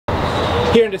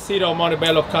Here in the city of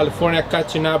Montebello, California,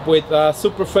 catching up with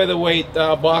super featherweight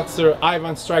boxer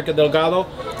Ivan "Striker" Delgado.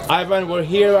 Ivan, we're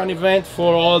here on an event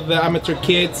for all the amateur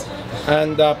kids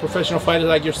and professional fighters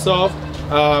like yourself.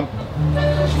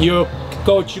 Your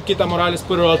coach Yuquita Morales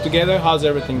put it all together. How's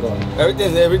everything going?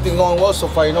 Everything going well so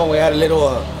far. You know, we had a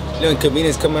little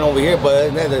inconvenience coming over here,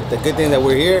 but the good thing that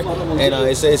we're here, and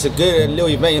it's a good little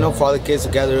event, you know, for all the kids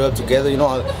to gather up together. You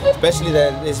know, especially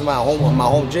that this is my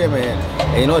home gym, and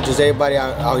you know, just everybody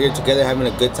out here together having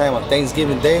a good time on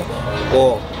Thanksgiving Day.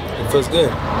 Well, it feels good.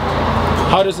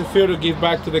 How does it feel to give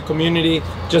back to the community?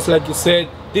 Just like you said,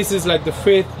 this is like the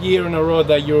 5th year in a row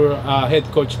that your head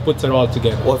coach puts it all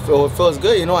together. Well, it feels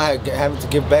good, you know, having to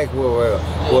give back where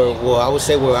I would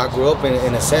say where I grew up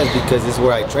in a sense, because this is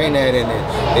where I train at, and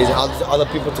there's all the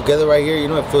people together right here. You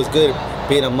know, it feels good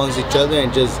being amongst each other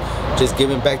and just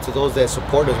giving back to those that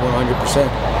support us 100%.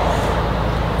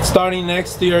 Starting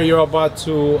next year, you're about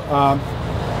to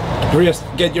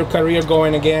get your career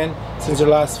going again since your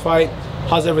last fight.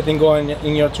 How's everything going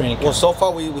in your training camp? Well, so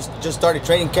far we just started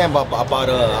training camp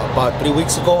about 3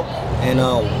 weeks ago, and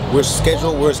we're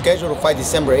scheduled to fight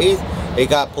December 8th. It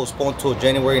got postponed to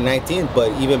January 19th,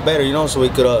 but even better, you know, so we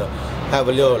could have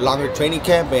a little longer training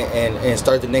camp and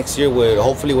start the next year with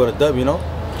hopefully with a dub, you know.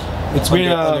 It's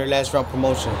been under last round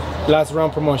promotion. Last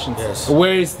round promotion. Yes.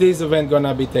 Where is this event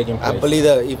gonna be taking place? I believe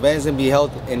the event's gonna be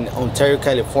held in Ontario,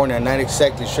 California. I'm not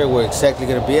exactly sure where exactly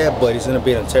gonna be at, but it's gonna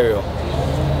be in Ontario.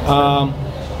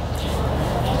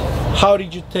 How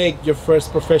did you take your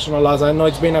first professional loss? I know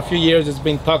it's been a few years, it's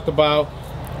been talked about.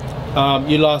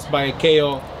 You lost by a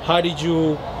KO. How did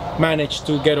you manage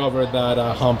to get over that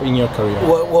hump in your career?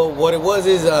 Well, what it was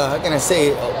is, how can I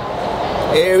say,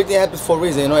 everything happens for a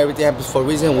reason. You know, everything happens for a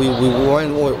reason.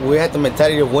 We had the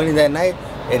mentality of winning that night,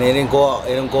 and it didn't go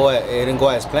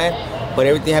as planned. But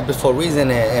everything happens for a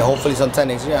reason, and hopefully sometime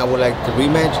next year I would like to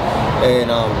rematch and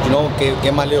you know,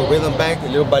 get my little rhythm back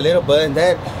little by little. But other than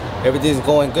that, everything's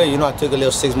going good. You know, I took a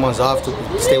little 6 months off to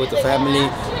stay with the family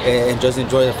and just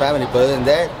enjoy the family. But other than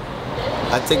that,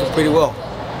 I take it pretty well.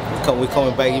 We're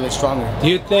coming back even stronger. Do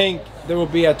you think there will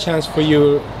be a chance for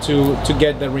you to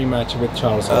get the rematch with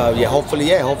Charles? Yeah,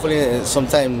 hopefully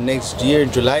sometime next year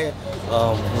in July.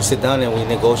 We sit down and we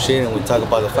negotiate and we talk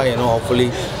about the fight. You know,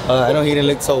 hopefully, I know he didn't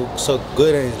look so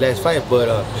good in his last fight, but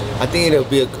I think it'll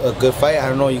be a good fight. I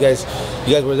don't know, you guys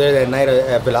were there that night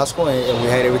at Velasco, and we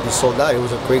had everything sold out. It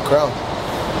was a great crowd.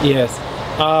 Yes.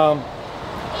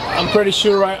 I'm pretty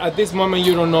sure right at this moment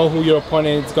you don't know who your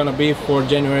opponent is gonna be for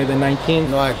January the 19th.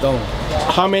 No, I don't.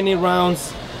 How many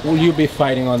rounds will you be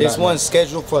fighting on this that one's night?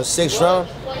 scheduled for a 6th round,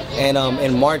 and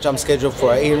in March I'm scheduled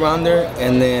for an 8-rounder,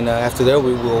 and then after that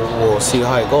we'll see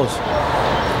how it goes.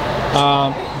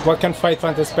 What can fight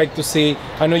fans expect to see?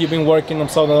 I know you've been working on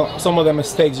some of the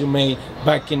mistakes you made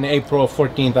back in April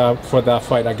 14th for that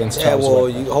fight against Charles. Yeah,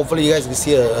 well, hopefully you guys can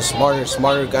see a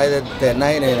smarter guy that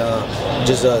night, and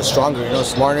just stronger, you know,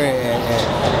 smarter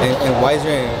and wiser,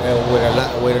 and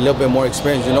with a little bit more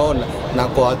experience, you know,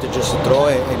 not go out there just to throw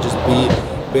it, and just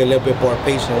be a little bit more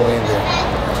patient when in there.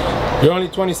 You're only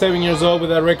 27 years old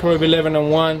with a record of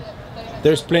 11-1.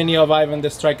 There's plenty of Ivan "the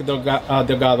Striker"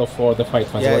 Delgado for the fight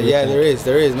fans. Yeah, there is,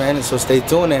 man. So stay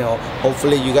tuned, and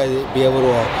hopefully you guys be able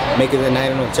to make it the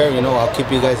night in Ontario. You know, I'll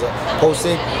keep you guys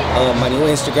posted. My new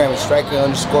Instagram is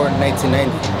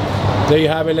striker_1990. There you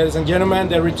have it, ladies and gentlemen.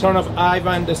 The return of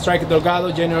Ivan "the Striker"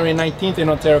 Delgado, January 19th in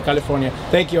Ontario, California.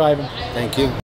 Thank you, Ivan. Thank you.